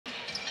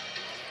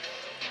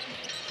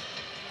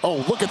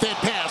Oh, look at that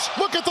pass.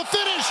 Look at the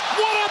finish.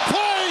 What a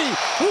play.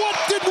 What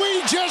did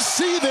we just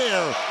see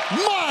there?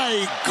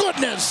 My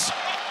goodness.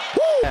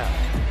 Woo.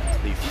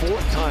 The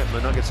fourth time the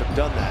Nuggets have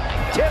done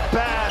that. Tip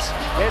pass.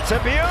 It's a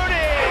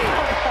beauty.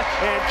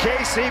 And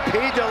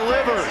KCP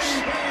delivers.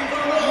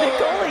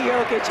 Nikola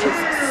Jokić is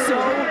so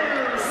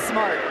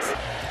smart.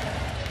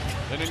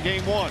 And in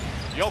game one,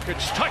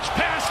 Jokić touch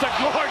pass to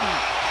Gordon.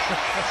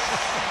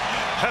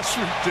 That's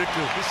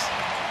ridiculous.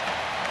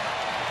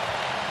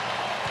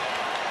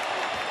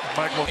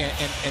 Michael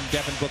and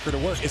Devin Booker to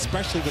work,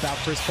 especially without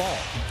Chris Paul.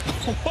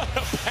 What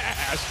a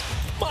pass!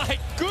 My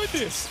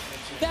goodness!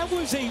 That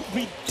was a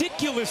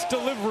ridiculous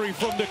delivery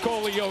from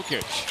Nikola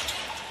Jokić.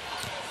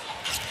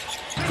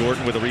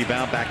 Gordon with a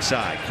rebound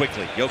backside.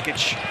 Quickly,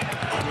 Jokić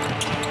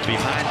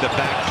behind the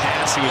back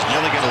pass. He was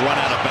nearly going to run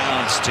out of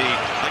bounds, T.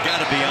 I got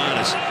to be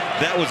honest.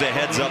 That was a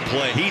heads-up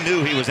play. He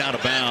knew he was out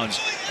of bounds,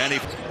 and he...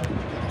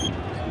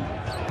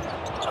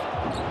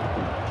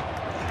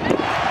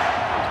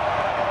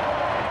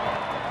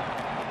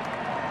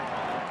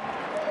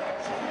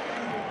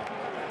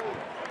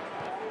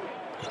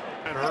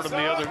 Heard him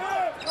the other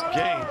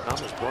game.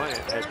 Thomas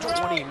Bryant had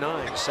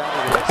 29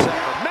 Saturday at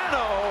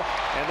Sacramento,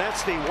 and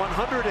that's the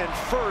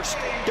 101st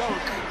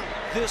dunk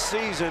this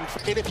season.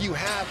 And if you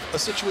have a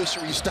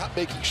situation where you stop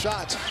making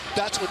shots,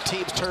 that's when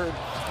teams turn.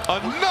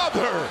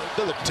 Another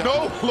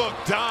no-look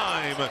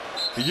dime.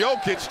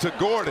 Jokić to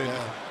Gordon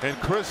and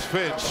Chris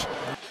Finch.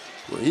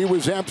 He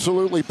was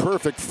absolutely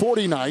perfect.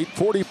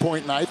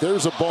 40-point night.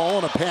 There's a ball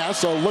and a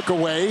pass, a look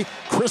away.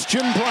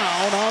 Christian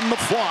Brown on the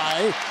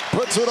fly,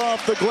 puts it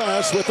off the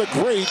glass with a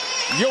great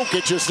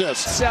Jokić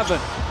assist. 7.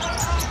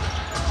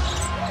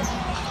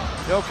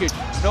 Jokić,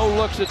 no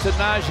looks at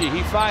Tanaji.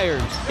 He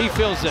fires. He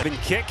fills it.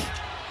 Kick.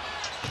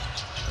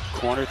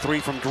 Corner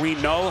three from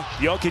Green, no.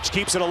 Jokić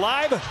keeps it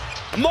alive.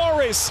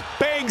 Morris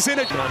bangs in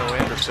it. Dono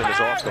Anderson is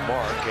off the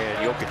mark, and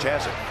Jokić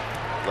has it.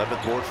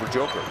 11th board for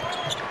Joker.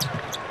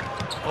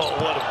 Oh,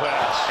 what a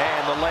pass.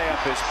 And the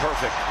layup is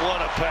perfect.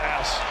 What a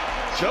pass.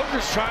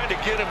 Joker's trying to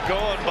get him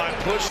going by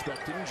push. Jeff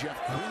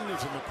Green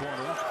is in the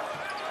corner.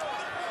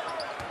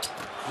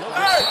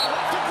 Hey!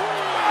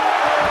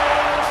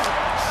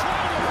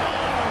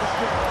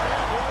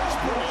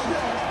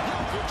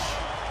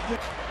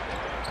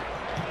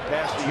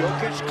 Pass to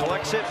Jokić,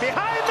 collects it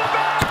behind the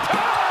back.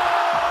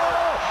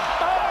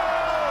 Oh!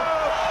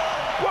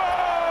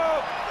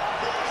 Whoa!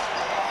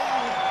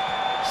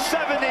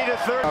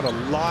 70-30. A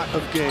lot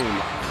of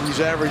game. He's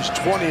averaged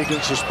 20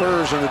 against the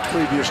Spurs in the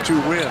previous 2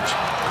 wins.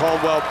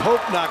 Caldwell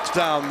Pope knocks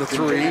down the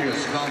 3. He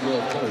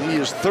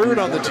is 3rd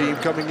on the team,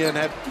 coming in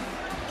at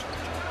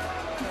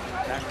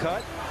That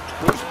cut.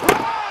 Bruce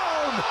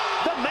Brown,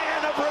 the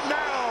man of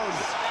renown.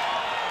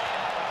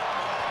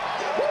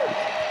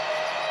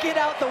 Get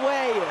out the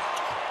way.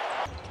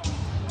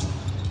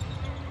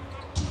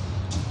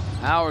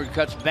 Howard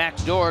cuts back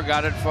door,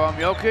 got it from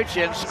Jokić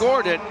and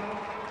scored it.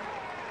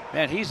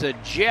 Man, he's a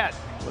jet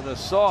with a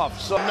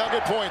soft.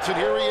 Nugget points, and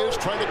here he is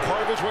trying to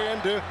carve his way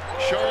into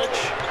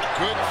Jokić.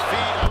 Good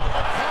feed.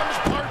 Comes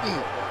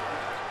Barton.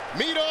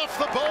 Meat off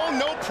the bone,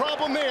 no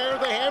problem there.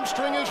 The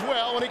hamstring as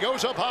well, and he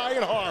goes up high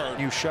and hard.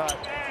 You shot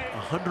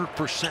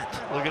 100%.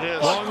 Look at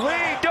this. Long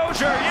lead,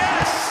 Dozier,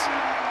 yes!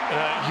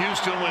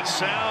 Houston went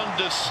sound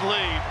to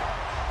sleep.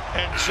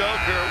 And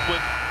Joker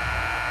with,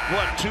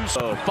 what, 2...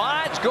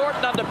 Finds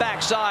Gordon on the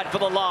backside for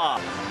the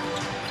lob.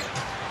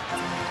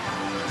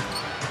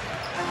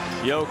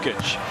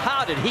 Jokić.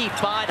 How did he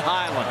find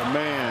Highland? a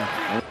man.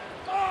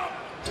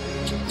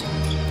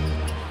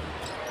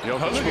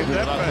 Jokić will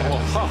that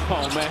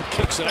oh, man,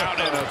 kicks it out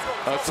and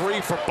a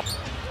 3 for...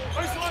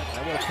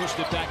 I will push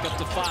it back up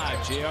to 5.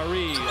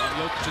 JRE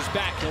on Jokic's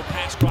back. He'll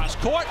pass cross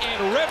court,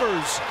 and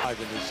Rivers.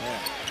 In his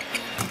hand.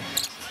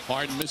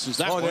 Barton misses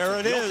that one. There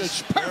it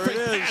is. Perfect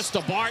There it is. pass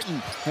to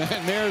Barton.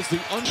 And there's the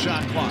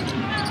unshot clock.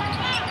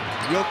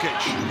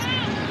 Jokić.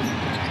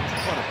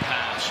 What a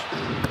pass.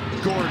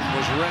 Gordon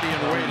was ready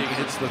and waiting,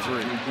 hits the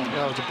 3.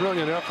 Yeah, it was a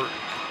brilliant effort.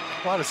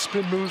 A lot of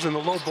spin moves in the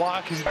low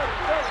block.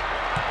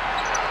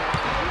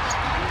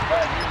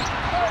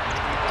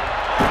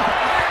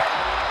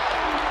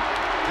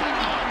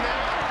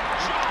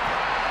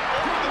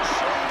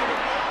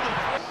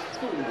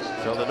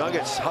 So the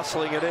Nuggets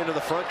hustling it into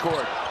the front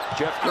court.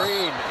 Jeff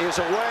Green is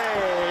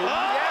away.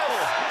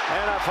 Yes!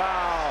 And a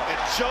foul. And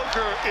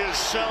Joker is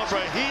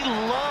celebrating. He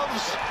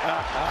loves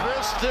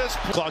Chris this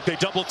clock. They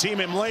double team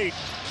him late.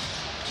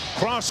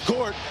 Cross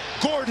court.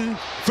 Gordon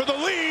for the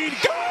lead.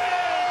 Go!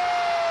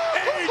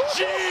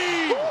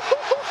 AG!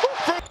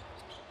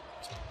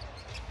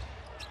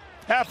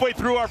 Halfway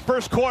through our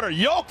first quarter.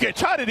 Jokić,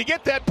 how did he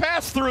get that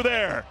pass through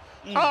there?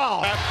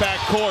 Oh, back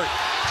court.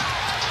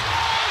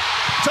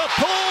 To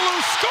Poole,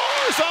 who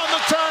scores on the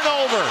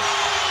turnover.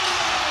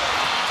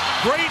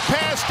 Great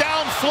pass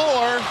down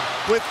floor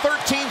with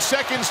 13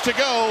 seconds to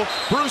go.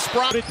 Bruce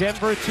Brown.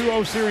 Denver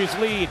 2-0 series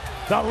lead.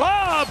 The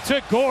lob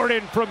to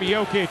Gordon from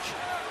Jokić.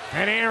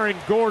 And Aaron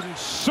Gordon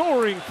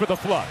soaring for the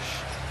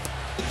flush.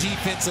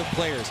 Defensive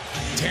players.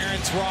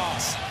 Terrence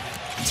Ross.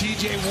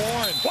 TJ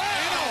Warren.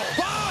 Wow!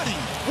 Body!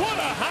 What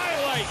a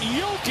highlight!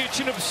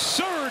 Jokić, an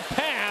absurd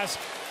pass.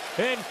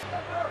 And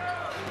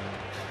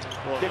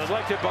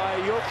deflected by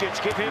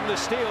Jokić. Give him the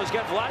steal. He's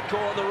got Vlatko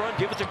on the run.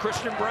 Give it to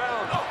Christian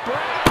Brown.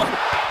 Brown.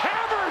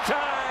 Hammer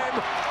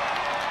time.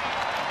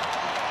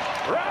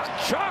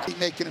 He's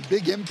making a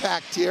big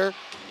impact here.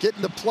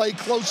 Getting the play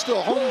close to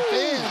a home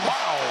fan.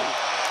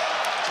 Wow.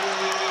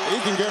 He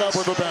can get up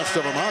with the best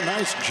of them. Huh?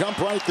 Nice jump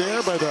right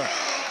there by the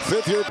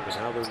fifth year. And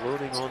now they're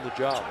learning on the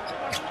job.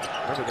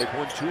 Remember, they've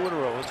won 2 in a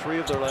row in 3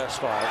 of their last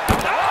 5.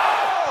 Oh!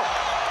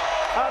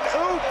 An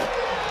oop!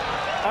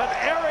 An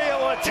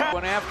aerial attack.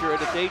 Went after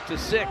it. It's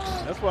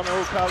 8-6. That's why my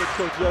old college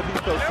coach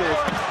Jokić says,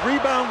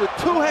 rebound with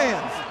 2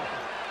 hands.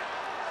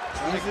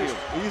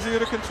 Easier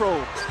to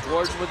control.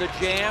 Gordon with a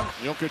jam.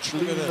 Jokić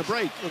leading the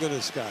break. Look at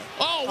this guy.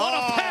 oh, what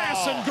a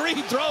pass, and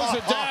Green throws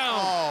it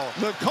down.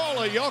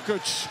 Nikola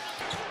Jokić.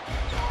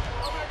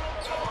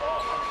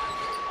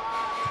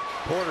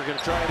 Porter going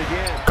to try it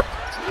again.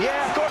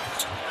 Yeah.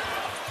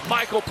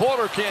 Michael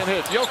Porter can't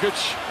hit.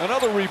 Jokić,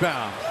 another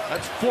rebound.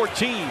 That's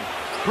 14.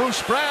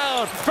 Bruce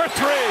Brown for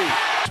 3.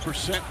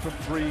 % from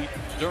 3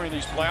 during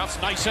these playoffs.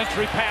 Nice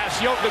entry pass.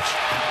 Jokić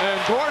and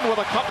Gordon with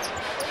a couple.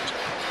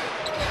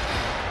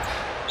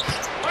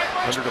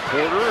 Under to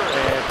Porter,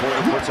 and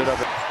Porter puts it up.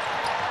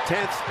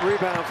 10th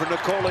rebound for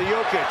Nikola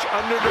Jokić.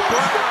 Under to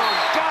Brown.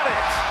 Got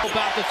it.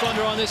 About the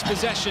Thunder on this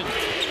possession.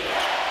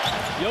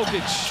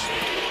 Jokić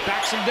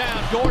backs him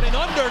down. Gordon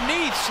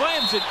underneath,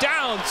 slams it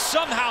down.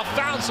 Somehow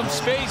found some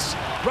space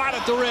right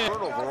at the rim.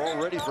 Turnover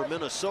already for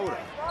Minnesota.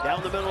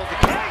 Down the middle of the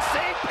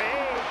KCP.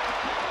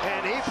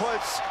 And he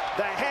puts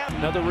the hand.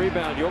 Another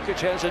rebound.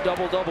 Jokić has a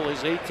double-double.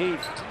 His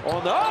 18th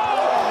on the.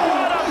 Oh!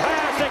 What a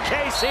pass to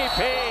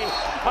KCP.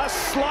 A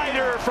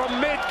slider from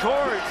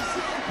midcourt.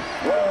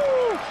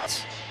 Woo!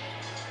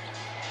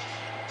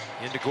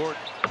 Into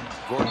Gordon.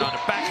 Gordon on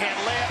a backhand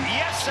layup.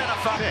 Yes, and a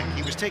foul.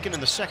 He was taken in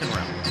the second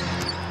round.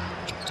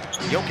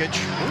 Jokić,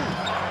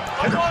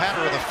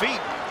 pitter-patter of the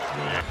feet.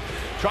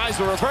 Tries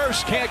the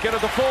reverse, can't get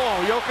it to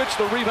fall. Jokić,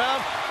 the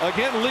rebound,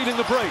 again leading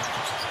the break.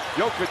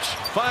 Jokić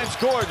finds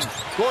Gordon.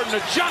 Gordon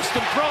adjusts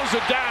and throws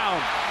it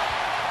down.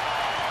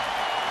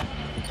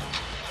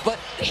 But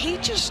he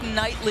just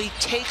nightly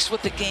takes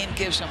what the game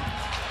gives him.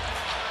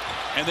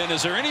 And then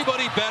is there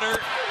anybody better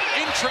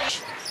in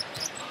trench?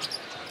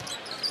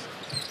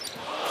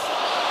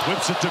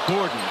 Whips it to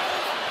Gordon.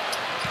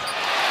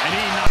 And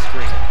he knocks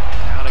screen.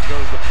 Down it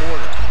goes to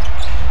Porter.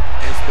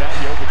 It's that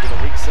Jokić to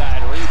the weak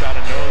side. Rebound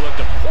and no look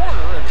to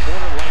Porter. And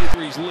Porter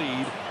lays his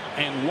lead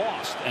and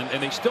lost.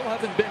 And they still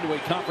haven't been to a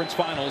conference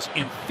finals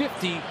in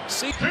 50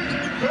 seasons.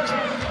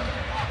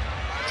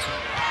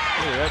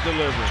 That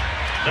delivery.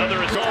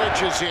 Another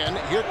Jokić is in.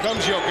 Here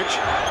comes Jokić.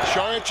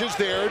 Jokić is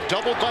there,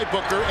 doubled by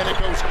Booker, and it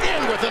goes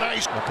in with an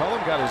ice.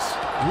 McCollum got his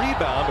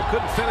rebound but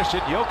couldn't finish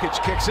it.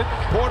 Jokić kicks it.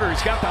 Porter,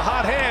 he's got the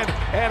hot hand,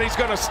 and he's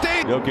going to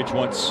stay. Jokić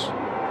wants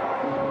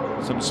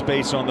some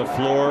space on the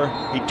floor.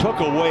 He took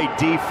away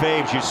D.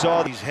 Faves. You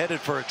saw he's headed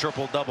for a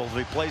triple-double if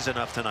he plays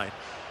enough tonight.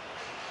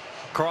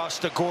 Cross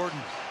to Gordon.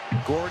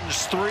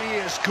 Gordon's 3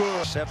 is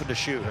good. 7 to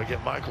shoot. I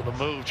get Michael to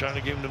move, trying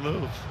to get him to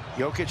move.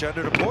 Jokić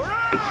under to Porter.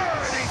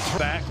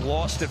 Back,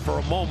 lost it for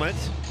a moment.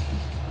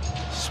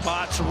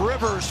 Spots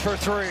Rivers for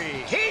 3.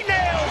 He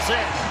nails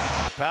it.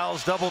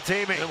 Powell's double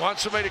teaming. They want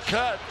somebody to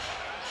cut.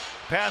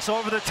 Pass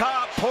over the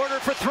top. Porter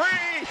for 3.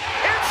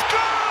 It's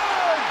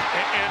good.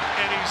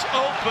 And he's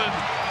open.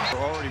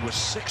 Already with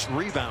 6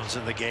 rebounds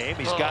in the game.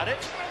 He's got it.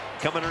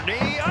 Coming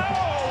underneath.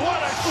 Oh,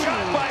 what a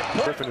shot by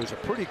Porter. Griffin, who's a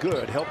pretty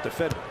good help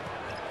defender.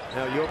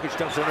 Now Jokić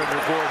dumps it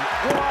under Gordon.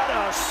 What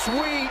a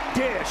sweet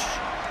dish.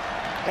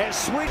 And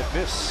sweet.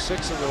 Missed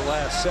 6 of their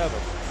last 7.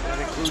 That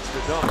includes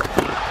the dunk.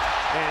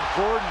 And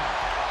Gordon.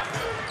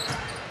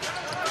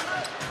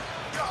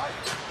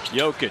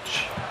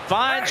 Jokić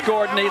finds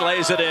Gordon. He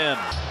lays it in.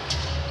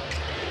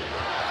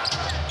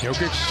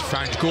 Jokić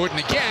finds Gordon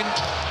again.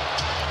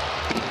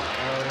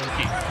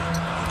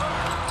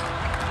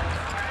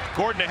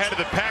 Gordon ahead of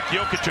the pack.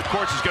 Jokić, of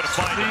course, is going to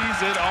find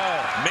it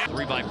all.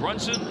 3 by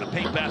Brunson, a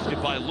paint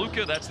basket by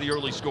Luka. That's the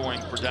early scoring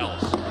for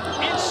Dallas.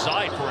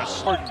 Inside for a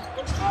Gordon.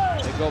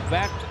 They go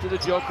back to the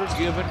Joker,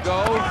 give and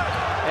go,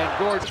 and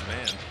Gordon.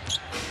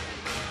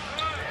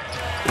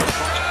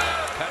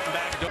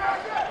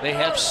 They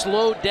have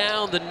slowed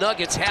down the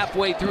Nuggets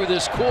halfway through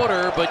this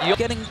quarter, but you're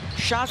Getting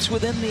shots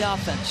within the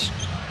offense.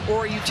 Or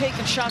are you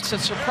taking shots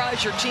that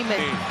surprise your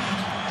teammate?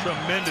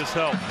 Tremendous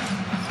help.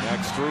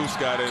 Max Strus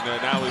got in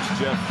there. Now it's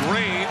Jeff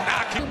Green.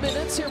 2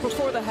 minutes here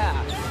before the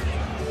half.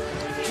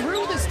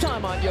 Drew this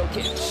time on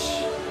Jokić.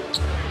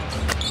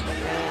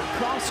 And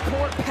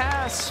cross-court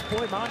pass.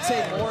 Boy, Monte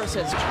Morris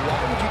has. Why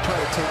would you try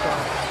to take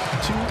on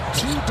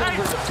two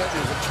Denver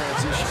defenders in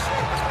transition?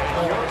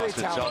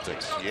 the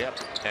Celtics. Yep,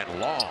 and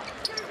long.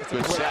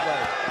 Good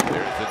set.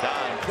 There's the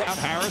dime.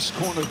 Harris,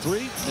 corner 3,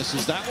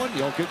 misses that one.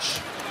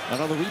 Jokić,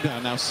 another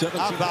rebound, now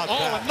 17.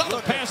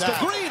 Another pass to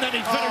Green, and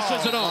he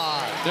finishes it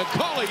off.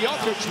 Nikola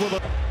Jokić with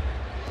a...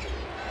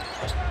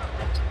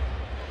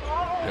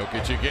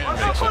 Jokić again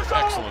makes an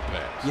excellent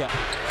pass. Yeah.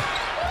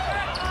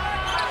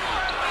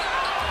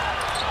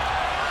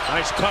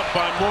 Nice cut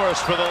by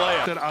Morris for the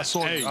layup. I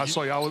saw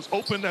you. I was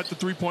open at the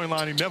three-point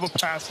line. He never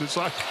passed it,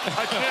 so I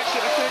can't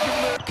give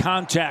him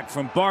Contact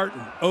from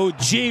Barton.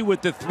 OG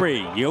with the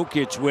three.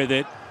 Jokić with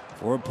it.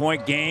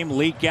 4-point game.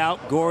 Leak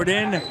out.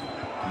 Gordon.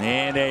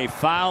 And a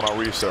foul. My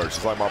research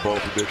is like my bold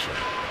prediction.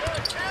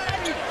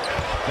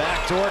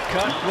 Backdoor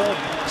cut.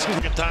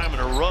 Second time in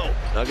a row.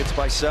 Nuggets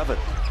by 7.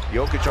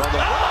 Jokić on the.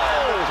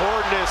 Oh!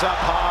 Gordon is up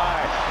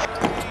high.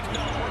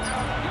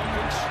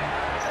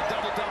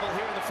 Double-double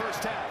here in the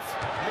first half.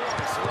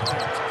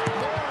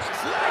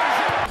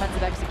 Tons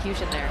of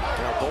execution there.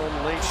 Now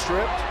Bolden late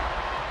stripped.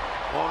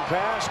 Long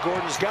pass.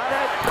 Gordon's got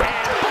it.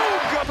 And boom!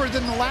 Tougher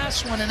than the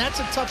last one, and that's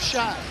a tough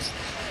shot.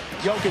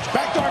 Jokić,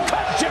 backdoor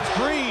cut, Jeff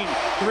Green.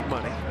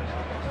 Money.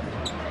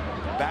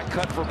 Back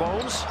cut for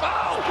Bones.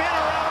 Oh, been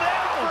around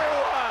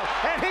everyone.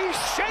 And he's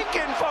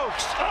shaking,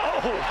 folks.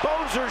 Oh,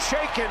 Bones are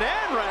shaking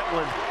and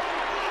rattling.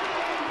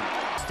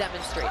 It's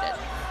demonstrated.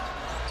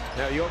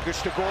 Now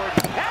Jokić to Gordon.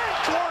 And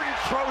Gordon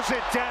throws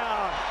it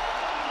down.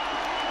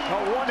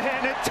 A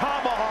one-handed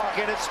tomahawk,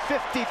 and it's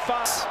 55.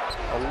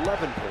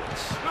 11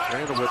 points.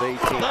 Randall with 18.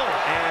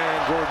 And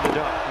Gordon the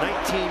dunk.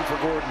 19 for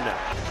Gordon now.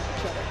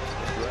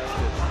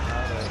 Drafted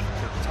out of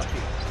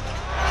Kentucky.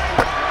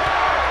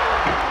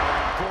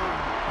 Gordon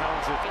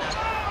pounds it.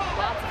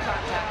 Lots of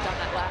contact on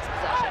that last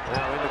possession.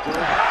 Now into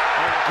Gordon.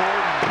 And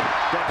Gordon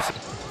dumps it.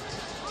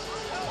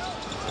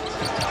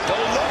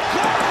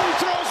 Gordon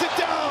throws it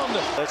down.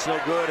 That's no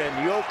good, and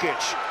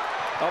Jokić.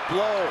 Up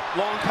low,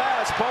 long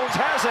pass, Bones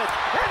has it,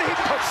 and he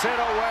puts it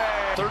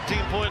away.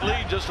 13-point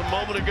lead just a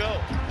moment ago.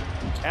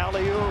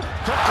 Alley-oop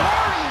to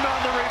Gordon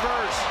on the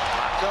reverse.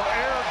 So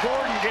Eric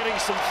Gordon getting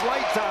some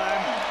flight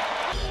time.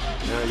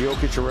 Now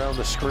Jokić around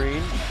the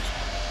screen.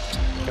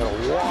 Got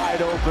a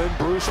wide open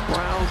Bruce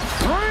Brown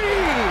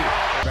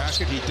three.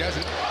 Basket, he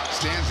doesn't.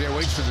 Stands there,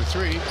 waits for the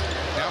three.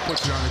 Now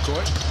puts it on the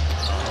court.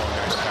 Oh,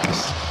 nice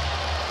pass.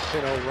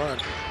 Run.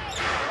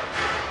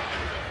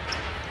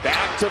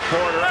 Back to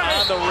Porter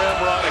on the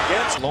rim run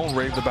against. Lone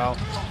raved about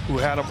who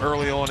had him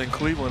early on in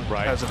Cleveland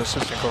as an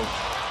assistant coach.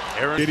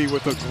 Giddey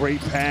with a great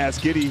pass.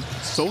 Giddey,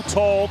 so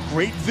tall,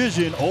 great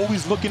vision,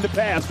 always looking to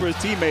pass for his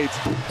teammates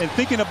and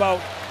thinking about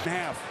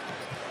half.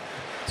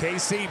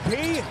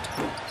 KCP,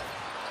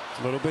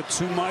 a little bit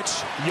too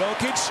much.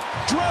 Jokić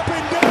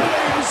dropping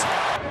dimes.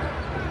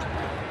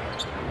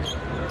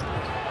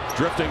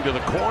 Drifting to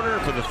the corner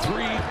for the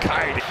three.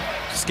 Kite.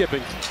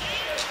 Skipping.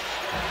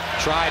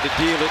 Tried to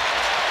deal it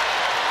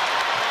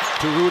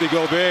to Rudy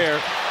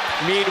Gobert.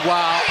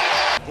 Meanwhile,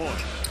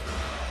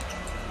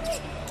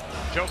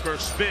 Joker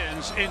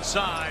spins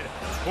inside.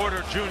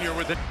 Porter Jr.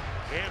 with it.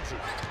 Ramsey.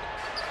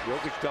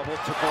 Jokić double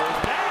to Gordon.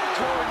 And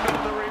Gordon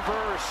on the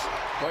reverse.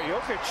 But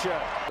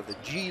Jokić, the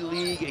G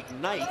League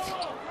Ignite.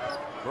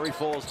 Murray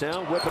falls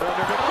down, whip it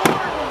under to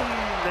Gordon.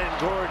 Then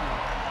Gordon.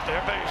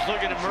 Everybody's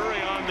looking at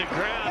Murray on the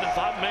ground and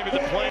thought maybe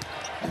the play.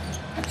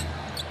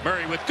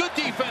 Murray with good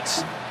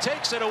defense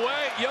takes it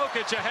away.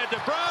 Jokić ahead to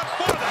Brown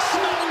for the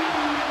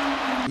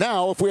stop.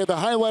 Now, if we had the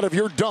highlight of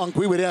your dunk,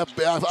 we would have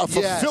a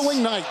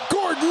fulfilling night.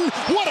 Gordon,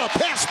 what a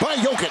pass by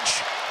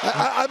Jokić.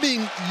 I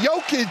mean,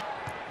 Jokić.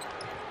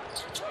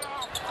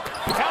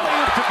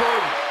 Alley-oop to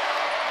Gordon.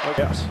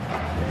 Yes.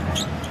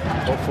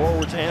 Both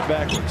forwards and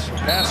backwards.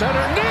 Pass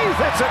underneath.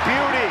 It's a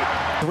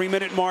beauty.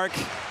 3-minute mark.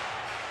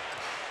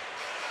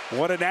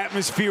 What an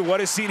atmosphere.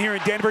 What a scene here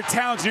in Denver.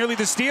 Towns nearly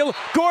the steal.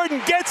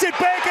 Gordon gets it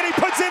back and he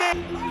puts it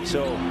in.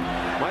 So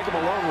Michael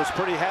Malone was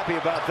pretty happy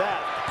about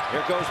that.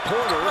 Here goes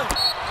Porter.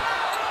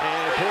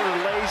 And Porter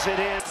lays it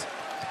in.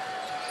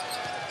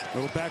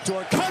 Little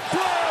backdoor cut.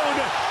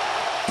 Brown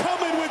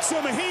coming with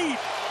some heat.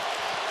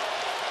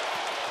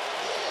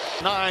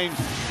 9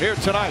 here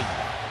tonight.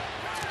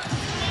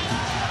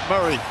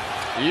 Murray.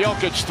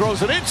 Jokić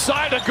throws it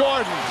inside to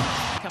Gordon.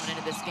 Coming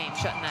into this game,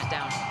 shutting that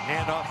down.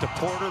 Hand off to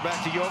Porter,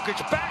 back to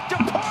Jokić, back to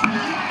Porter,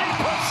 and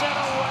he puts it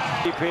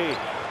away.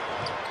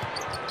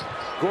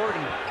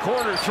 Gordon,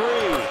 corner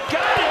three,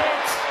 got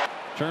it!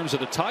 In terms of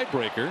the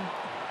tiebreaker,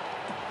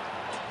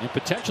 and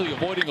potentially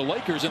avoiding the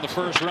Lakers in the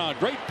first round.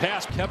 Great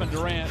pass, Kevin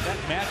Durant. That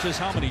matches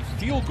how many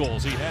field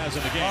goals he has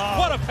in the game. Oh,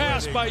 what a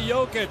pass by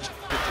Jokić. It's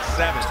a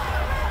 7.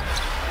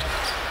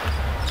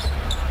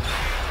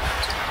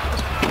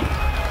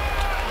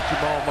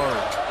 Jamal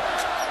Murray.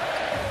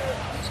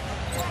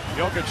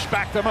 Jokić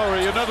back to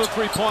Murray, another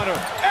three-pointer.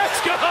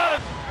 It's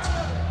good!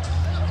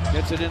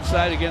 Gets it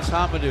inside against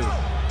Hamidou.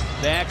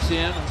 Backs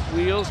in,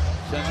 wheels,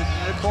 sends it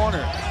to the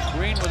corner.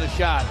 Green with a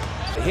shot.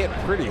 Hit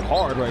pretty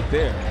hard right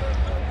there.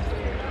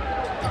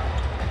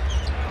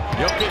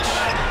 Jokić,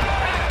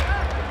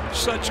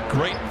 such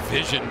great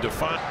vision to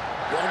find.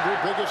 Denver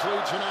biggest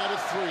lead tonight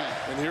is 3.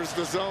 And here's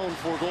the zone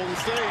for Golden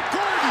State.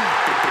 Gordon!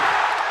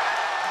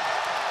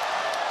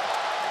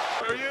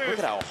 Look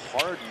at how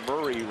hard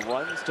Murray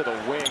runs to the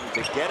wing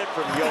to get it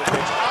from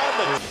Jokić on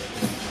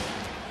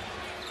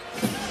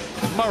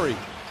the... Murray.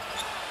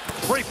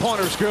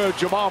 Three-pointer's good.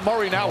 Jamal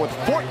Murray now with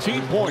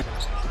 14 points.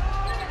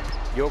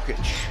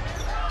 Jokić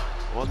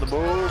on the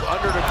move,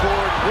 under the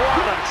court.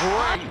 What a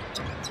great...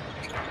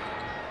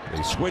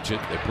 They switch it.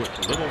 They put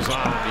Littles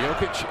on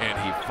Jokić, and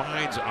he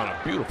finds on a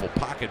beautiful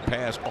pocket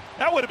pass.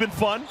 That would have been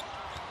fun.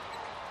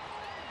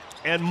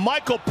 And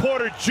Michael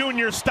Porter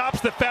Jr.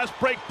 stops the fast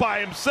break by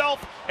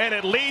himself, and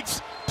it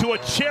leads to a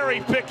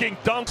cherry-picking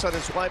dunk. On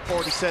his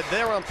whiteboard, he said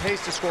they're on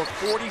pace to score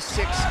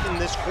 46 in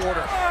this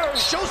quarter.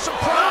 Show some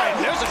pride.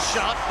 There's a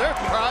shot. There's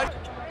pride.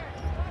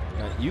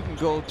 You can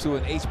go to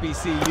an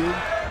HBCU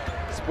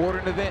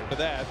sporting event. For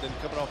that, then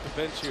coming off the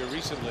bench here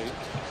recently,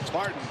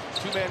 Martin,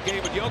 two-man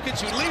game with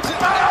Jokić, who leaves it.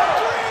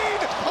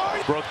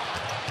 Green! Brook,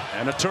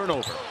 and a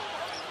turnover.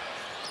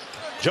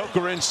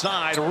 Joker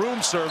inside,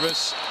 room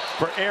service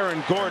for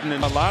Aaron Gordon.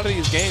 And a lot of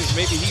these games,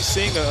 maybe he's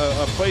seeing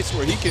a place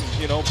where he can,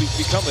 you know,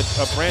 become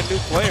a brand new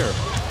player.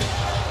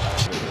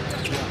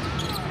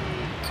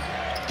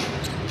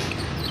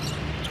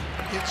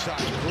 Inside,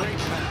 great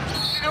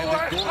pass. And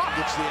then Gordon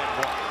gets the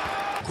end one.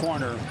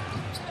 Corner.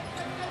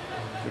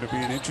 Going to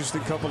be an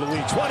interesting couple of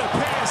weeks. What a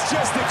pass,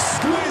 just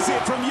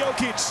exquisite from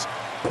Jokić.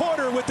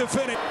 Porter with the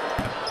finish.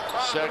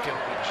 Second,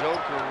 the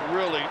Joker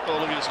really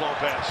Olivia's long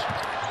pass.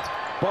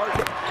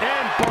 Barton,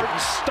 and Barton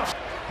stuffed.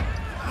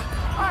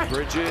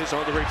 Bridges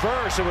on the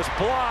reverse. It was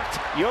blocked.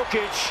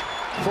 Jokić,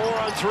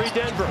 4-on-3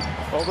 Denver.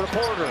 Over to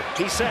Porter.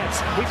 He sets.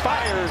 He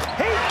fires.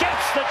 He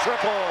gets the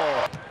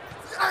triple.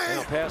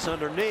 Now pass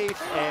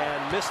underneath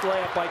and missed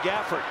layup by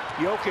Gafford.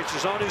 Jokić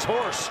is on his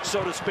horse,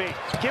 so to speak.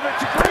 Give it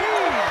to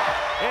Green.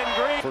 And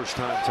Green. First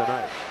time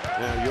tonight.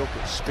 Now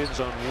Jokić spins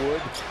on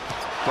wood.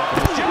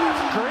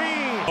 Jeff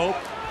Green. Oh,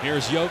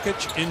 here's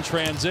Jokić in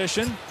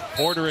transition.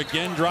 Porter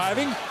again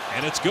driving,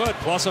 and it's good.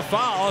 Plus a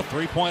foul, a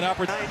three-point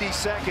opportunity. 90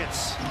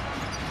 seconds.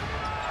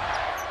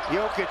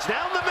 Jokić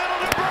down the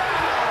middle to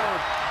Brown,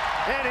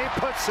 and he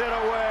puts it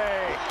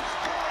away.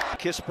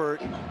 Kispert,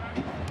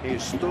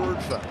 his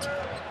third foul.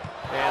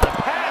 And the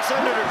pass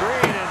under to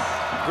Green, and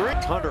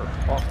Green Hunter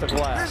off the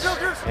glass.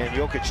 And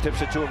Jokić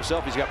tips it to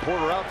himself. He's got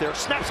Porter out there,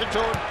 snaps it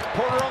to him.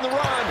 Porter on the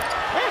run,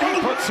 and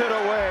he puts it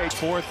away.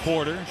 Fourth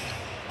quarter.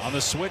 On the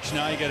switch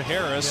now you get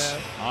Harris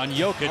on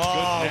Jokić. Good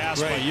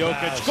pass by Jokić.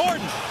 Pass.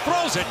 Gordon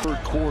throws it.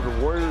 Third quarter,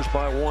 Warriors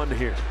by one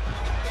here.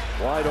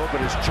 Wide open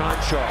is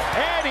Chancho.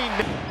 And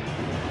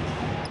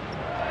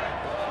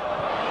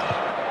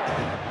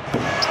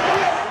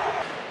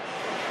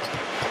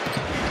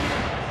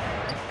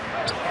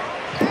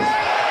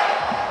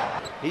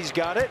he's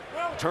got it.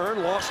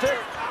 Turn, lost it.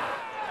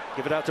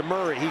 Give it out to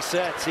Murray. He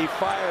sets, he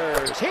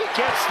fires. He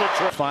gets the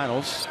triple.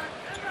 Finals.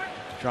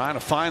 Trying to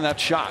find that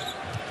shot.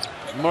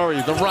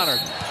 Murray, the runner.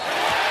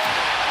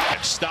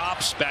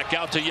 Stops, back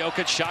out to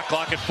Jokić, shot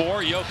clock at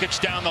 4. Jokić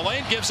down the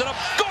lane, gives it up.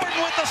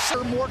 Gordon with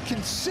the more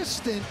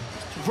consistent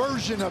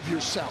version of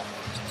yourself.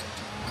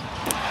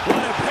 What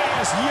a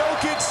pass,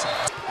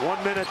 Jokić.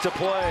 1 minute to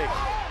play.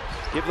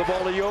 Give the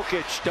ball to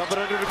Jokić, dump it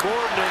under to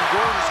Gordon, and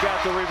Gordon's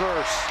got the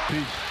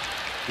reverse.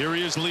 Here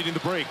he is leading the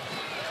break.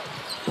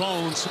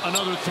 Bones,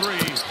 another three.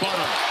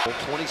 Bottom.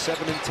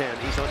 27 and 10.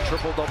 He's on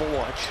triple-double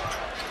watch.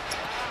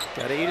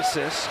 Got 8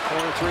 assists.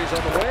 Corner three's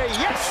on the way.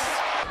 Yes!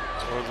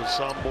 Or the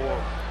Sambor.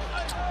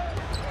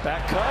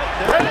 Back cut.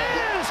 There it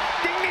is!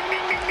 Ding, ding,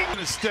 ding, ding, ding. In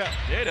a step.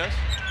 Yeah, it does.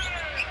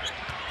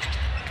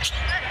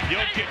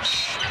 Jokić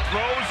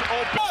throws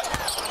open.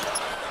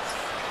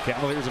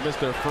 Cavaliers have missed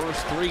their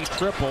first 3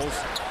 triples.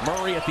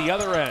 Murray at the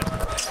other end.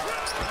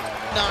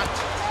 Not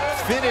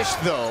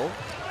finished, though.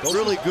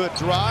 Really good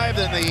drive,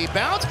 and the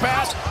bounce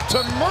pass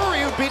to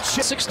Murray, who beats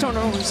 6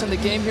 turnovers in the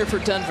game here for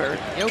Denver.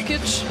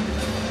 Jokić,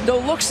 though,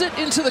 looks it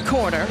into the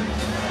corner.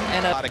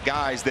 And a lot of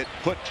guys that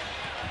put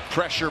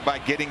pressure by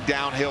getting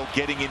downhill,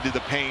 getting into the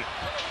paint.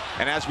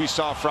 And as we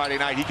saw Friday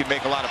night, he can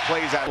make a lot of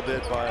plays out of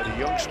it. By the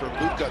youngster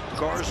Luka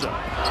Garza.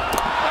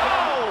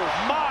 Oh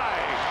my!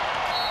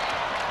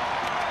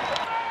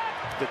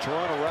 The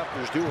Toronto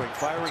Raptors doing,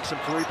 firing some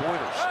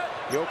three-pointers.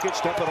 Jokić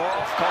stepping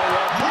off,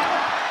 Caldwell,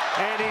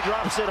 and he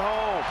drops it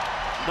home.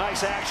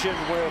 Nice action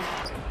with.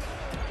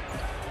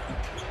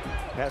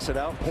 Pass it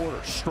out,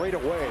 Porter straight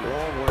away,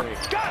 long way.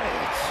 Got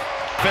it!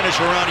 Finish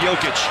around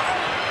Jokić.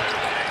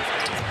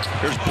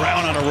 There's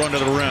Brown on a run to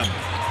the rim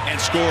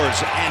and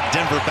scores, and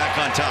Denver back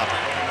on top.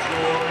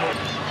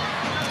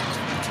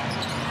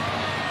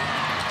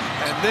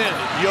 And then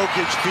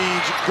Jokić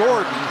feeds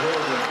Gordon,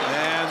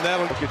 and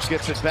that'll Jokić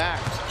gets it back.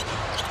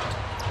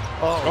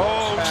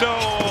 Oh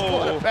no!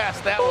 What a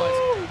pass that was.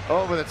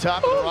 Over the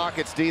top of the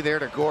Rockets D there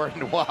to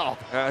Gordon. Wow.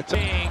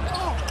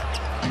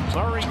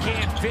 Murray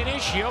can't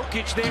finish.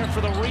 Jokić there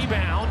for the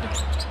rebound.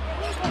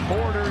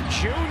 Porter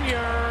Jr.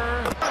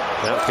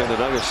 Now can the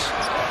Nuggets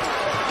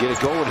get it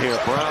going here?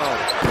 Brown.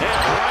 And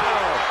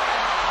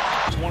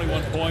Brown.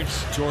 21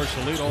 points. George,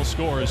 the lead all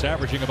scorers,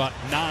 averaging about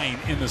 9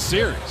 in the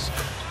series.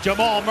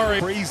 Jamal Murray.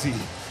 Crazy.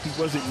 He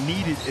wasn't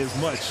needed as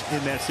much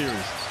in that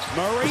series.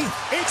 Murray,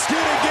 it's good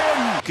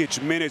again.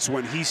 Jokić minutes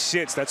when he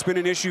sits. That's been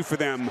an issue for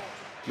them.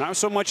 Not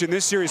so much in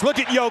this series. Look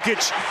at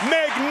Jokić.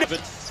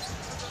 Magnificent.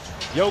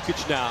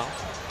 Jokić now,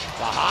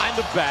 behind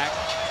the back,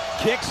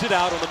 kicks it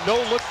out on the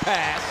no-look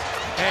pass.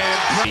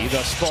 And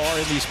thus far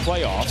in these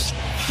playoffs,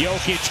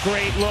 Jokić,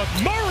 great look.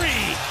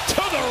 Murray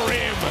to the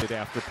rim.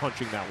 After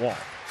punching that wall.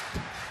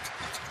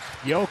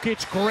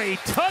 Jokić, great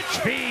touch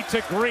feed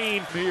to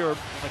Green. Here in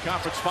the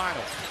conference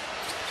final.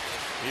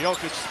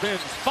 Jokić spins,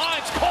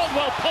 finds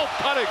Caldwell Pope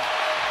cutting.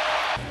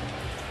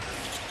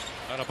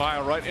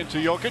 Adebayo right into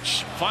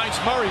Jokić, finds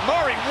Murray.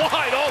 Murray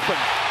wide open.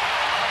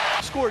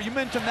 Score. You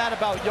mentioned that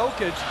about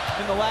Jokić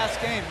in the last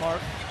game,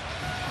 Mark.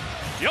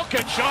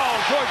 Jokić,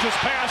 oh, gorgeous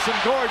pass from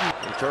Gordon.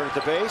 Return at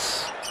the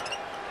base.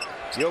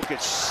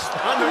 Jokić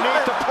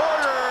underneath the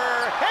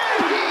Porter.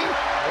 Hey!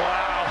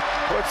 Wow.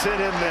 Puts it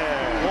in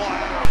there.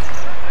 Wow.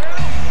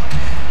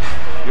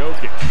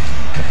 Jokić,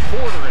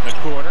 Porter in the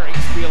corner.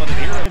 He's feeling it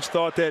here.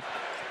 Thought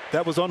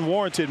that was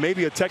unwarranted,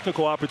 maybe a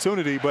technical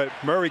opportunity, but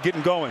Murray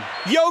getting going.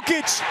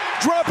 Jokić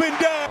dropping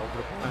down.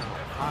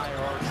 High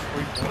arch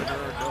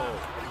three-pointer, no.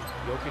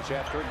 Jokić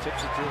after it,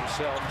 tips it to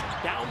himself.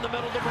 Down the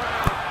middle to Brown.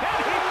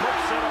 And he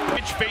puts it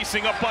away.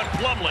 Facing up on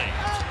Plumlee.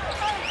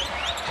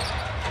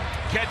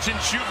 Catch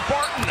and shoot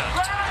Barton.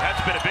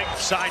 That's been a big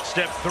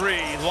sidestep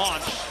three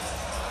launch.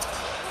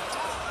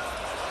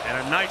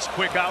 And a nice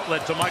quick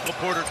outlet to Michael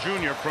Porter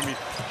Jr. from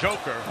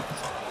Joker.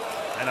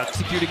 And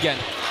execute again.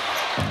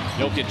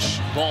 Jokić,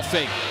 ball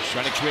fake,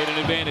 trying to create an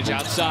advantage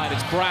outside.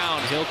 It's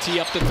Brown. He'll tee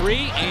up the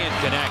three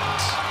and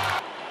connect.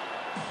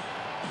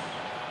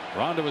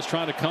 Rondo was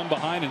trying to come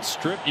behind and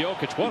strip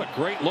Jokić. What a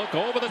great look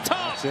over the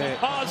top.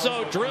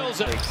 Pazzo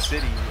drills it. Big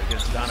City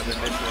against Donovan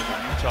Mitchell and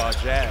the Utah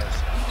Jazz.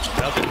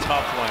 Another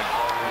tough one.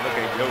 Look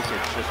at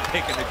Jokić just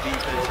picking the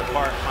defense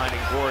apart, finding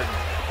Gordon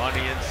on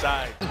the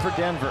inside. For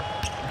Denver.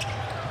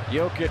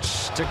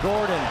 Jokić to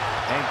Gordon,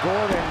 and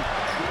Gordon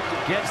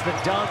gets the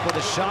dunk with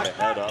a shot.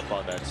 Head up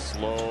on that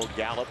slow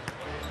gallop.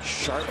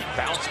 Sharp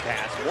bounce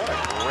pass. What a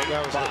great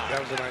that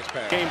was a nice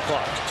pass. Game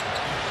clock.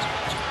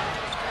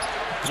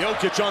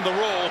 Jokić on the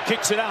roll,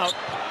 kicks it out.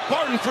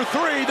 Barton for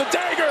three, the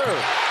dagger!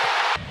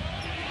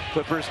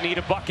 Clippers need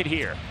a bucket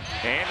here,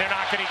 and they're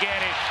not going to get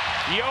it.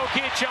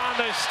 Jokić on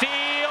the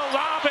steal,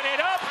 lobbing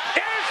it up.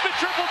 There's the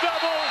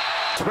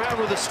triple-double. Brown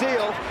with a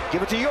steal.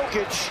 Give it to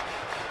Jokić.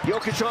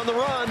 Jokić on the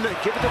run.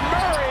 Give it to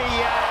Murray.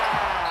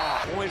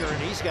 Yeah! Pointer,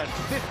 and he's got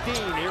 15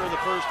 here in the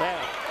first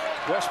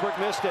half. Westbrook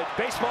missed it.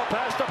 Baseball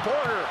pass to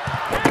Porter.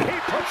 And he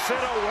puts it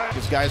away.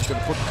 This guy's going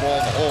to put the ball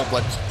in the hole,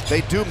 but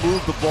they do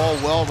move the ball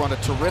well, run a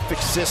terrific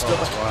system,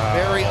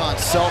 very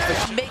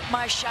unselfish. Make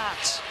my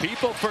shots.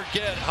 People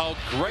forget how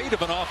great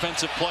of an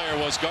offensive player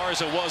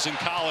Garza was in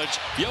college.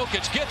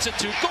 Jokić gets it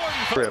to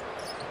Gordon.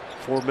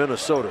 For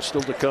Minnesota,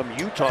 still to come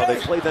Utah. They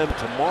play them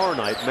tomorrow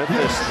night.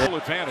 Memphis. Full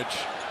advantage.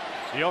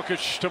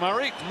 Jokić to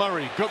Murray.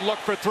 Murray, good look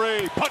for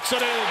three. Puts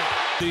it in.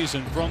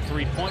 Season from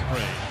three-point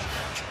range.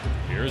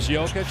 Here's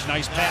Jokić,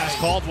 nice pass,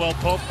 Caldwell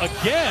Pope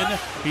again.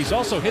 He's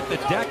also hit the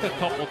deck a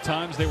couple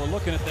times. They were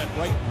looking at that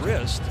right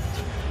wrist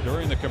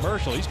during the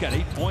commercial. He's got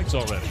 8 points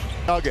already.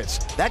 Nuggets.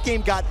 That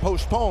game got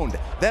postponed.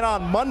 Then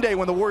on Monday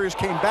when the Warriors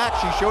came back,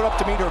 she showed up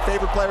to meet her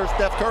favorite player,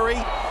 Steph Curry.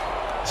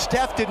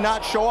 Steph did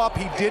not show up.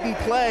 He didn't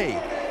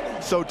play.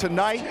 So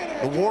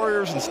tonight, the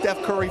Warriors and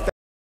Steph Curry